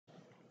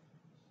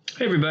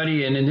Hey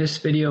everybody, and in this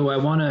video I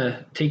want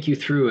to take you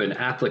through an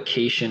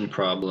application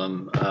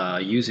problem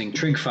using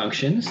trig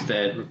functions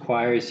that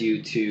requires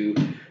you to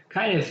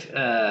kind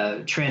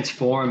of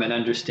transform and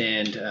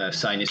understand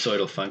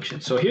sinusoidal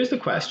functions. So here's the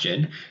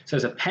question. It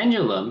says a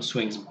pendulum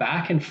swings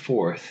back and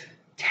forth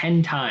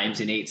 10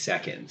 times in 8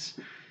 seconds.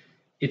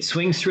 It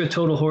swings through a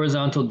total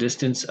horizontal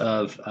distance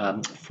of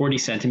 40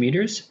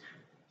 centimeters,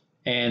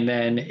 and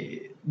then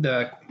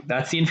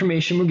that's the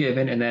information we're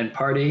given. And then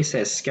part A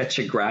says sketch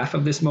a graph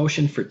of this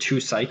motion for 2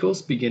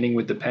 cycles, beginning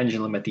with the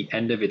pendulum at the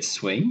end of its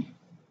swing.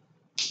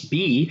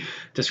 B,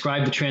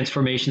 describe the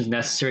transformations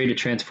necessary to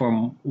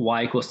transform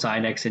y equals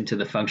sine x into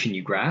the function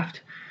you graphed.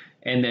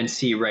 And then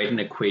C, write an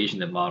equation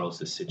that models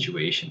this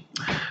situation.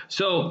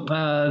 So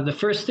the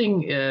first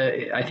thing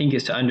I think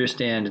is to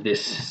understand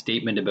this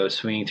statement about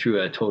swinging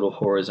through a total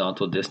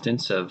horizontal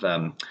distance of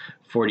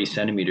 40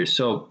 centimeters.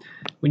 So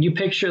when you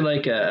picture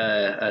like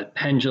a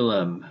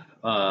pendulum,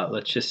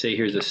 let's just say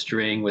here's a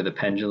string with a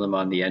pendulum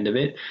on the end of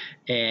it,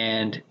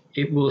 and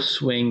it will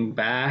swing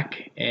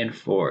back and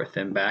forth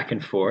and back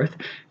and forth.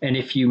 And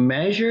if you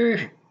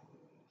measure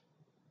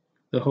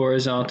the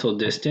horizontal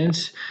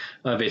distance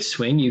of its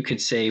swing, you could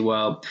say,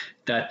 well,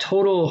 that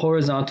total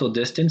horizontal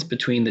distance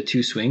between the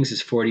 2 swings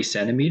is 40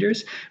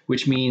 centimeters,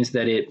 which means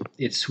that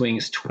it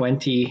swings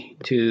 20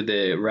 to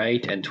the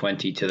right and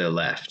 20 to the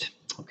left.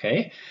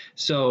 Okay,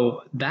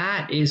 so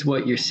that is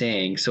what you're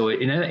saying. So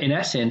in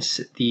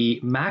essence, the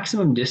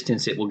maximum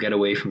distance it will get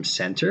away from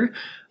center,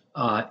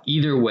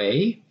 either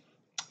way,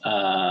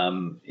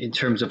 in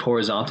terms of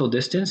horizontal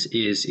distance,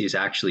 is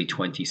actually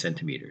 20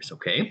 centimeters.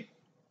 Okay.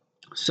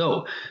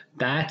 So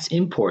that's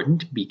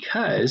important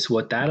because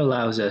what that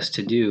allows us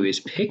to do is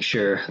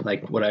picture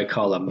like what I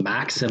call a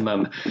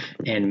maximum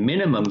and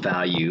minimum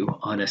value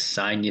on a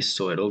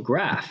sinusoidal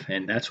graph.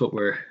 And that's what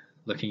we're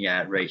looking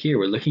at right here.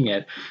 We're looking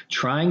at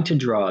trying to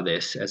draw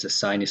this as a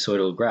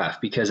sinusoidal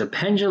graph because a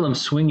pendulum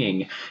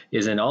swinging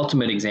is an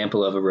ultimate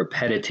example of a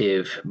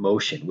repetitive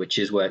motion, which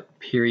is what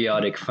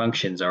periodic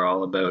functions are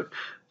all about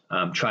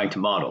trying to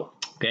model.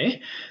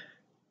 Okay.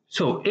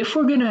 So if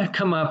we're going to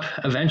come up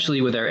eventually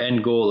with our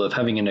end goal of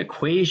having an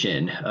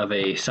equation of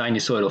a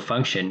sinusoidal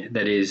function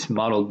that is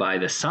modeled by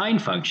the sine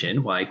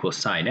function, y equals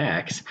sine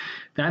x,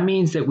 that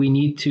means that we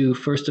need to,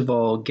 first of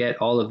all, get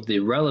all of the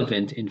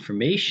relevant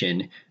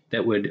information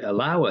that would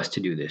allow us to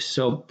do this.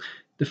 So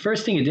the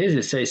first thing it is,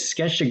 it says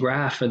sketch a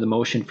graph of the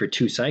motion for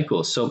 2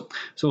 cycles. So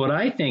what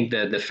I think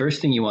that the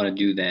first thing you want to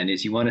do then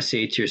is you want to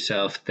say to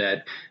yourself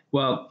that,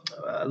 well,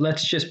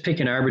 let's just pick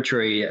an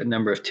arbitrary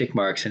number of tick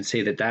marks and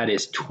say that that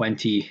is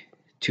 20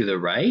 to the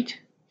right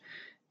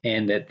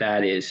and that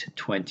that is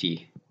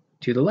 20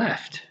 to the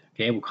left.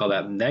 Okay, we'll call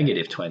that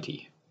negative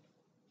 20.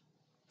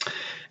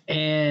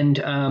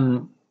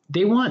 And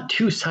they want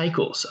 2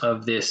 cycles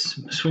of this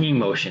swinging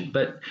motion,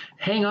 but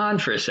hang on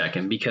for a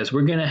second because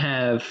we're going to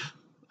have,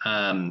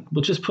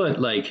 we'll just put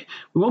like,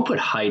 we won't put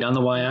height on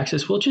the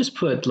y-axis. We'll just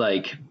put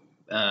like,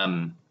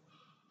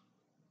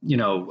 you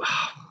know,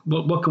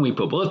 what can we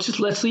put? Well,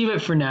 let's leave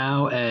it for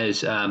now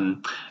as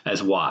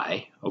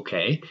y.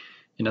 Okay.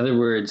 In other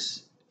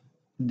words,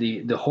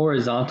 the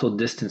horizontal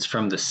distance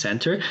from the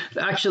center.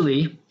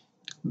 Actually,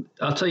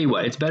 I'll tell you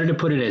what. It's better to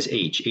put it as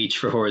h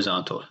for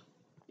horizontal.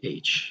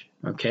 H.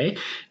 Okay.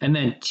 And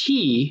then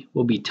t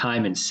will be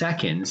time in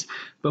seconds,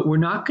 but we're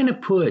not going to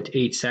put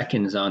 8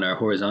 seconds on our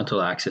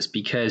horizontal axis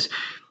because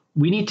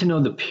we need to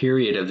know the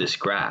period of this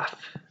graph.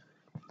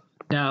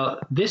 Now,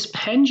 this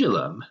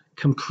pendulum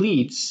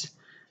completes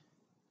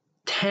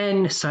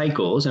 10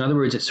 cycles. In other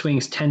words, it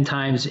swings 10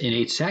 times in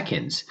 8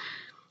 seconds.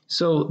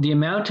 So the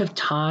amount of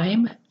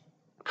time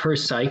per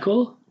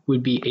cycle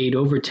would be 8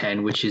 over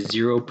 10, which is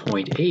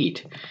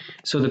 0.8.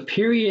 So the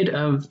period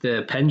of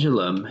the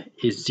pendulum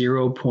is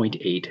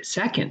 0.8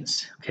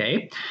 seconds,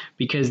 okay?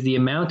 Because the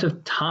amount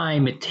of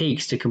time it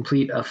takes to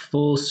complete a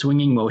full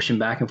swinging motion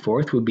back and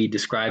forth would be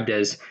described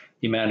as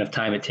the amount of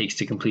time it takes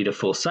to complete a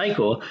full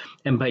cycle.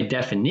 And by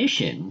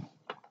definition,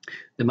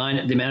 the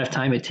amount of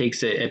time it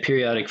takes a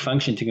periodic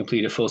function to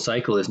complete a full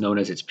cycle is known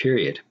as its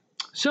period.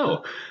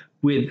 So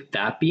with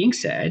that being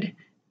said,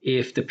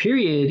 if the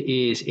period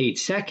is 8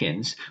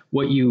 seconds,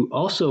 what you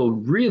also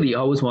really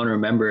always want to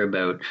remember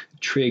about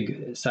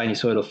trig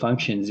sinusoidal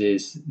functions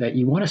is that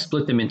you want to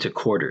split them into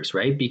quarters,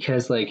 right?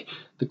 Because like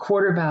the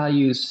quarter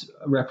values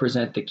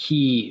represent the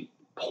key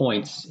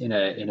points in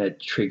a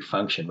trig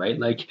function, right?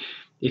 Like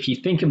if you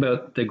think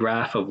about the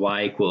graph of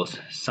y equals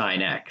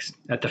sine x,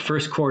 at the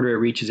first quarter it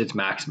reaches its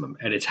maximum.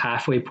 At its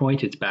halfway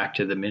point, it's back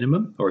to the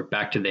minimum or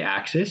back to the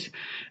axis.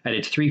 At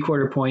its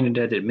 3/4 point, it's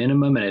at its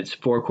minimum, and at its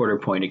 4/4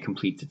 point, it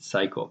completes its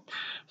cycle.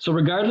 So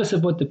regardless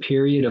of what the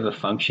period of a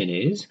function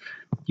is,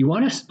 you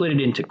want to split it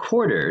into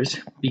quarters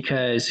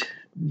because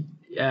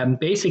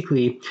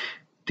basically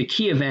the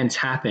key events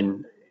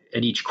happen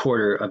at each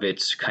quarter of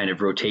its kind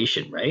of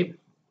rotation, right?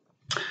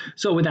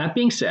 So with that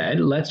being said,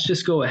 let's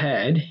just go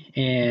ahead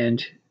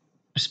and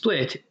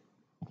split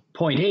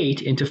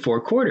 0.8 into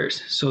 4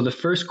 quarters. So the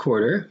first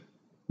quarter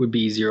would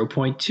be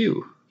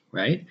 0.2,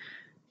 right?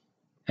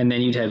 and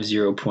then you'd have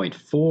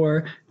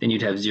 0.4, then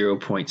you'd have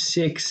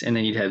 0.6, and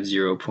then you'd have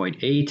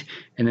 0.8,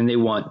 and then they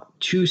want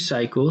 2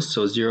 cycles,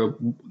 so 1.0,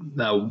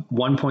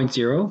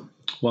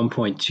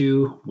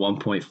 1.2,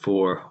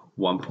 1.4,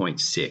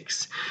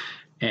 1.6.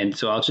 And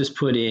so I'll just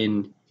put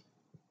in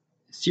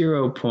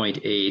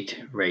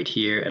 0.8 right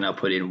here, and I'll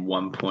put in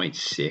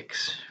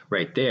 1.6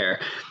 right there.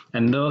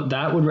 And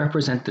that would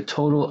represent the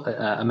total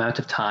amount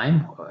of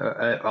time,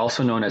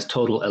 also known as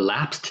total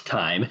elapsed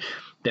time,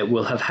 that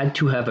will have had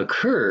to have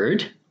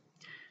occurred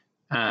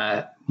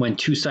when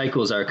 2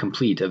 cycles are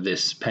complete of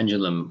this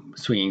pendulum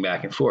swinging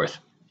back and forth.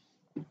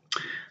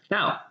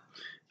 Now,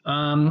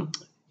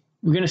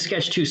 we're going to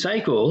sketch 2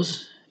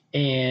 cycles,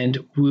 and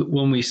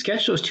when we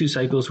sketch those 2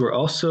 cycles, we're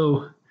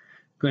also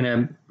going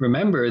to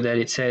remember that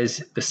it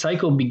says the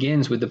cycle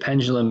begins with the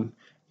pendulum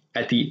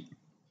at the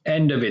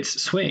end of its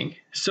swing.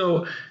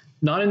 So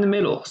not in the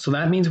middle. So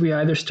that means we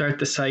either start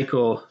the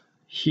cycle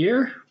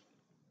here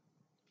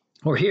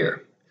or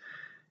here.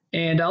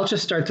 And I'll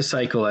just start the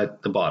cycle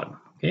at the bottom.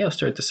 Okay, I'll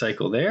start the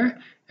cycle there.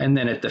 And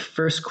then at the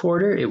first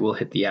quarter, it will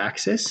hit the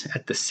axis.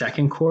 At the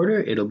second quarter,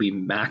 it'll be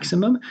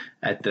maximum.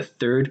 At the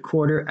third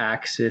quarter,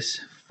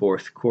 axis.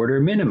 Fourth quarter,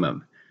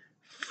 minimum.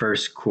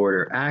 First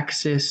quarter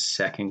axis,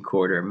 second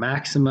quarter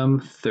maximum,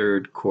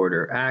 third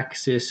quarter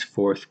axis,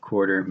 fourth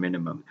quarter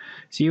minimum.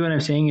 See what I'm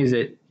saying is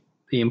that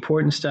the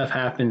important stuff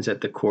happens at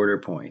the quarter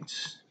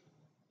points.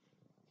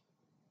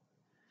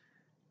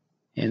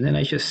 And then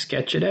I just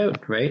sketch it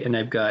out, right? And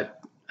I've got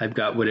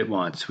what it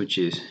wants, which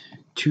is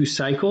 2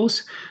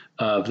 cycles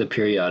of the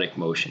periodic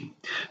motion.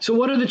 So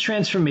what are the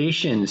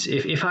transformations?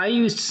 If I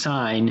used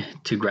sine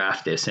to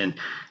graph this, and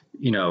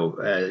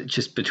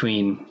just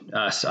between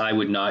us, I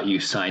would not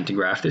use sine to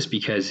graph this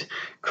because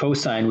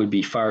cosine would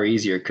be far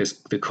easier because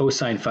the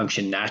cosine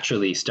function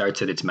naturally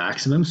starts at its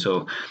maximum.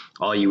 So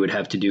all you would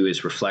have to do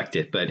is reflect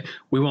it, but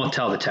we won't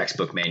tell the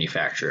textbook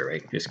manufacturer,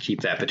 right? Just keep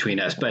that between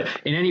us. But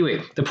in any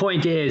way, the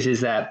point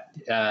is that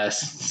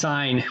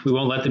sine, we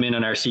won't let them in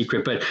on our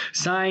secret, but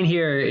sine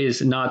here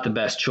is not the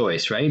best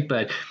choice, right?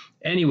 But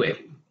anyway,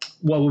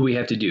 what would we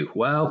have to do?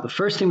 Well, the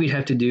first thing we'd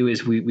have to do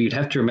is we'd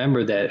have to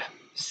remember that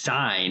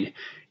sine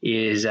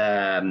is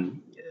a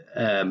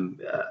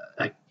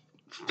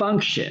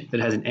function that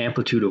has an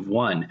amplitude of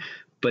 1,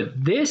 but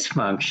this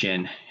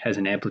function has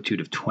an amplitude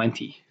of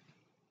 20.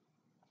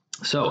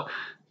 So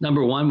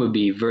number 1 would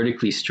be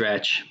vertically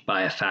stretch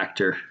by a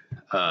factor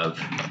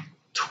of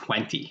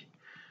 20,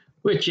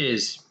 which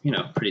is,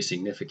 pretty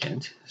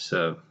significant.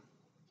 So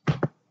I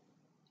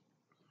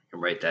can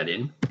write that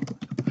in.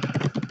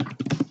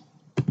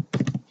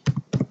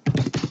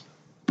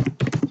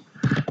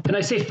 And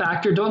I say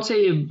factor, don't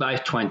say by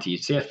 20,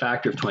 say a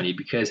factor of 20,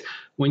 because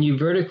when you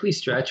vertically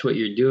stretch, what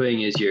you're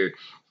doing is you're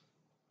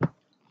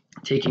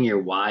taking your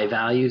y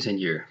values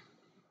and you're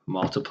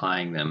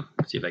multiplying them.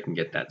 See if I can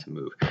get that to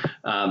move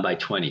by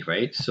 20,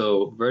 right?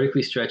 So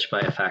vertically stretch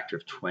by a factor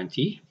of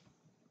 20.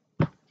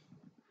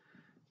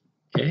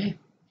 Okay,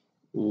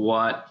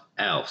 what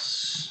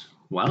else?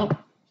 Well,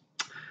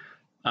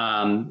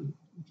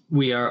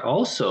 we are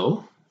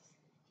also,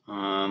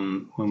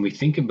 when we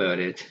think about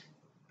it,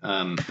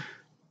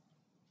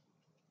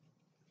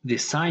 the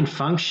sine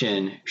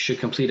function should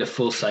complete a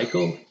full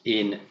cycle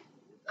in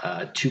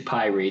 2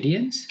 pi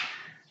radians,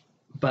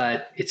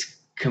 but it's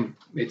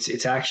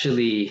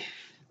actually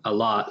a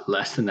lot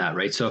less than that,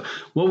 right? So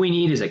what we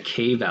need is a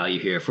k value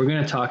here. If we're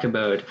going to talk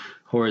about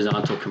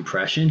horizontal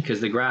compression, because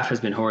the graph has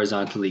been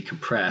horizontally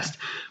compressed,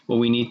 what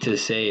we need to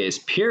say is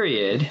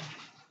period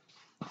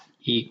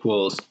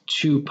equals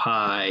 2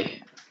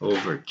 pi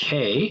over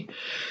k,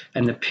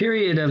 and the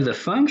period of the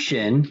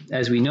function,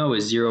 as we know,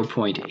 is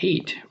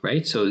 0.8,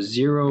 right? So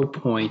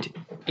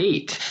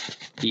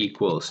 0.8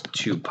 equals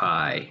 2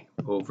 pi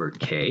over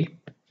k.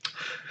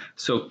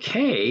 So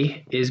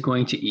k is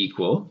going to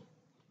equal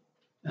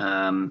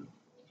 2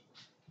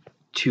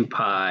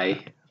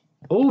 pi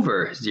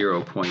over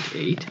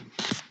 0.8,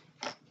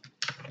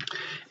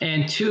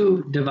 and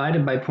 2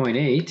 divided by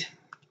 0.8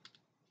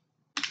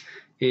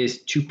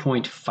 is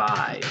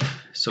 2.5.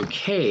 So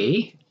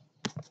k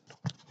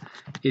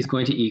is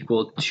going to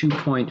equal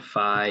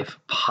 2.5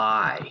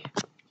 pi.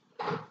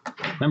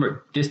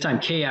 Remember, this time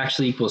k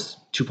actually equals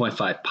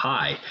 2.5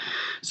 pi.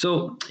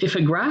 So if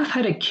a graph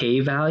had a k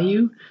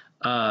value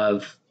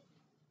of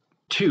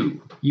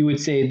 2, you would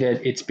say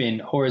that it's been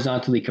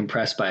horizontally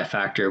compressed by a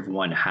factor of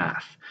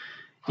 1/2.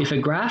 If a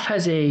graph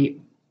has a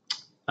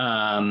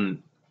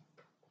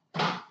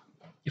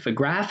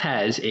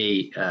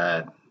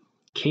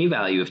k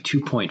value of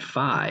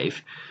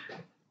 2.5,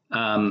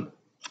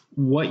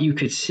 what you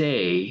could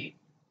say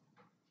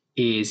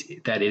is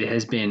that it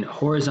has been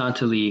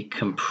horizontally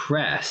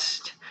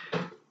compressed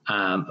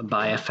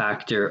by a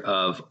factor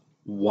of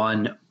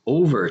 1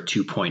 over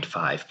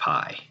 2.5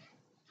 pi.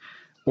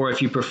 Or if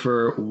you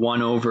prefer,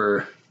 1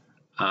 over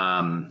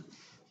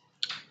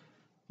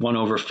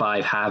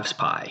 5/2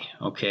 pi,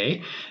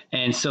 okay?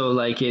 And so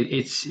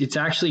it's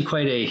actually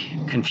quite a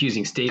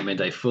confusing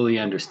statement. I fully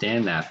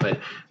understand that, but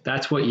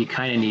that's what you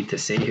kind of need to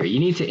say here. You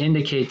need to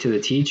indicate to the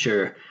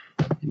teacher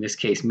in this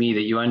case me,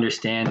 that you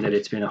understand that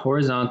it's been a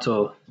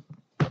horizontal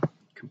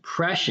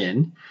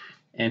compression.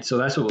 And so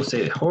that's what we'll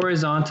say, that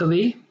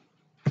horizontally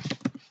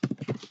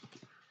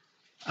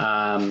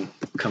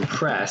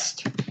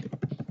compressed.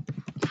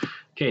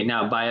 Okay,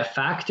 now by a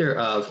factor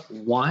of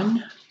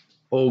 1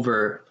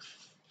 over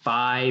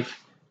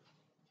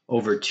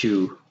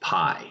 5/2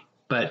 pi.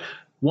 But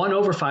 1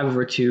 over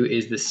 5/2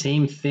 is the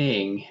same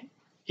thing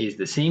as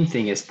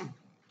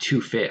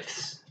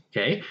 2/5.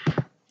 Okay,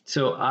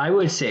 so I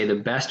would say the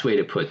best way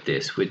to put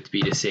this would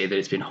be to say that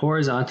it's been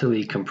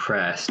horizontally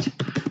compressed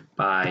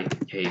by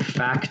a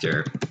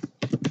factor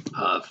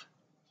of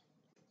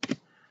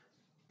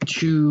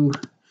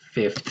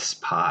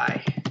 2/5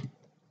 pi.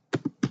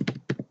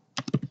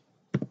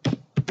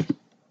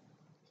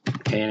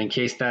 Okay, and in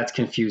case that's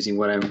confusing,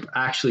 what I'm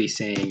actually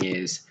saying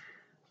is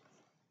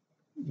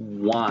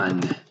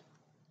 1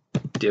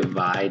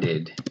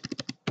 divided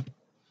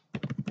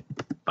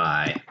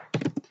by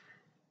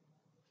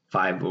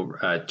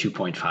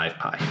 2.5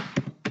 pi.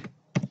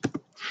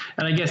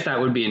 And I guess that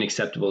would be an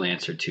acceptable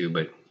answer too,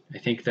 but I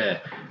think the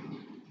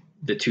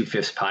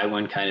 2/5 pi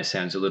one kind of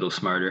sounds a little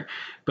smarter.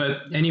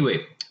 But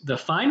anyway, the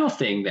final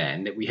thing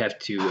then that we have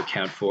to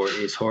account for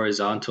is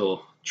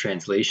horizontal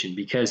translation,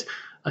 because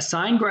a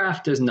sine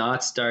graph does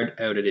not start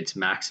out at its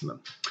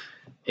maximum.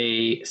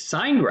 A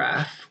sine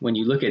graph, when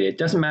you look at it,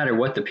 doesn't matter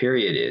what the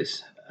period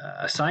is,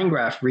 a sine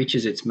graph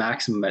reaches its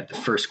maximum at the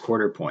first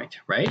quarter point,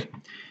 right?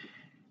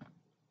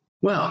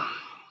 Well,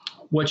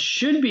 what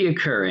should be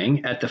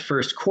occurring at the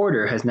first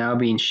quarter has now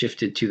been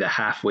shifted to the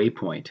halfway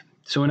point.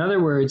 So in other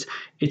words,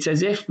 it's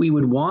as if we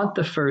would want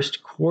the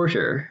first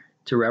quarter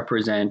to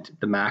represent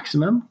the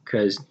maximum,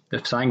 because the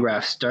sine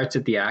graph starts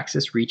at the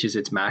axis, reaches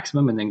its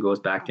maximum, and then goes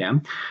back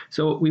down.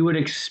 So we would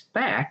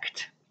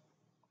expect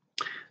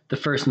the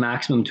first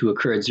maximum to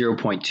occur at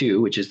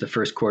 0.2, which is the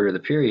first quarter of the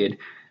period,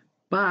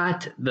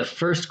 but the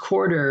first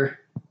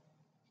quarter,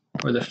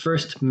 or the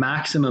first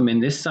maximum in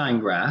this sine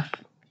graph,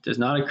 does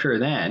not occur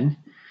then.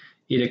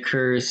 It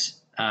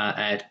occurs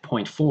at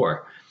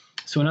 0.4.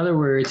 So in other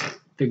words,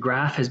 the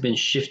graph has been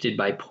shifted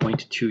by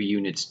 0.2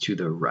 units to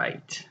the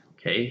right.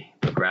 Okay,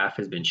 the graph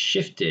has been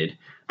shifted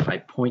by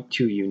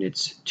 0.2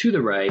 units to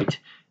the right.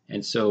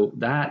 And so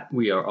that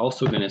we are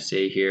also going to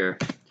say here,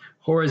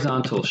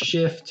 horizontal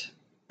shift,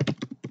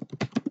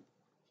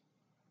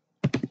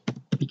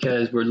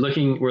 because we're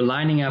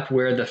lining up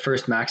where the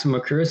first maximum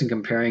occurs and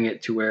comparing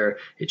it to where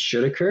it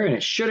should occur. And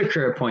it should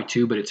occur at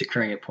 0.2, but it's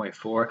occurring at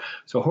 0.4.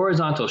 So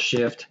horizontal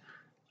shift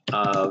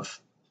of,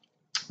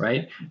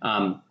 right,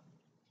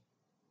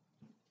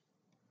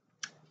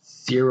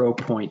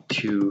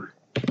 0.2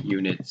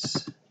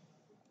 units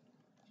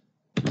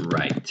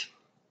right.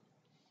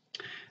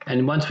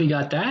 And once we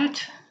got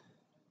that,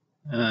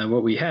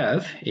 what we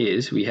have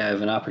is we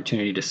have an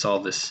opportunity to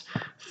solve this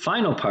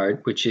final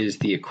part, which is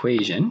the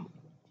equation.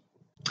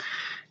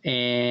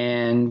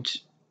 And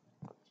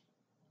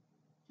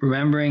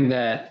remembering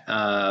that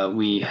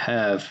we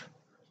have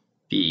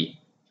the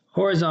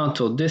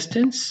horizontal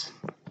distance,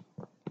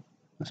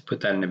 let's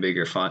put that in a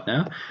bigger font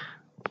now,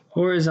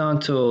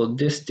 horizontal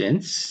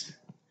distance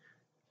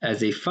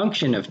as a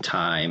function of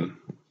time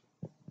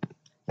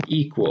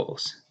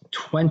equals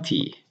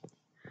 20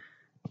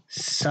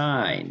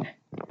 sine,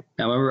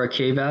 now remember our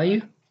k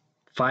value,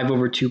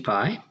 5/2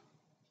 pi,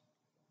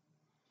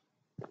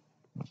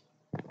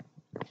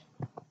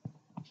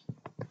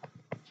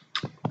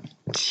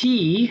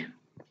 t,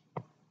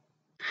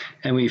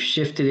 and we've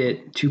shifted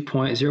it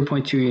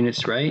 0.2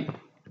 units right,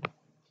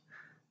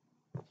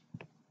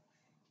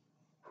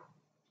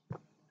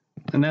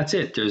 and that's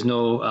it. There's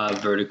no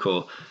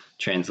vertical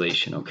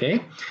translation,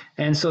 okay?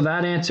 And so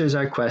that answers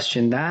our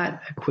question.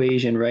 That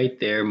equation right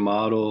there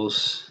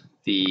models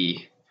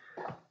the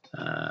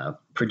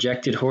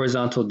projected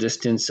horizontal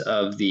distance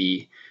of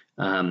the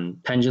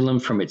pendulum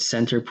from its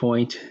center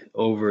point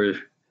over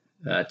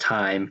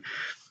time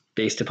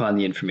based upon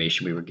the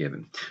information we were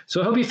given.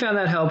 So I hope you found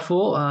that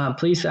helpful.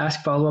 Please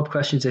ask follow-up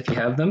questions if you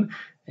have them,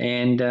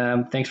 and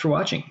thanks for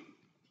watching.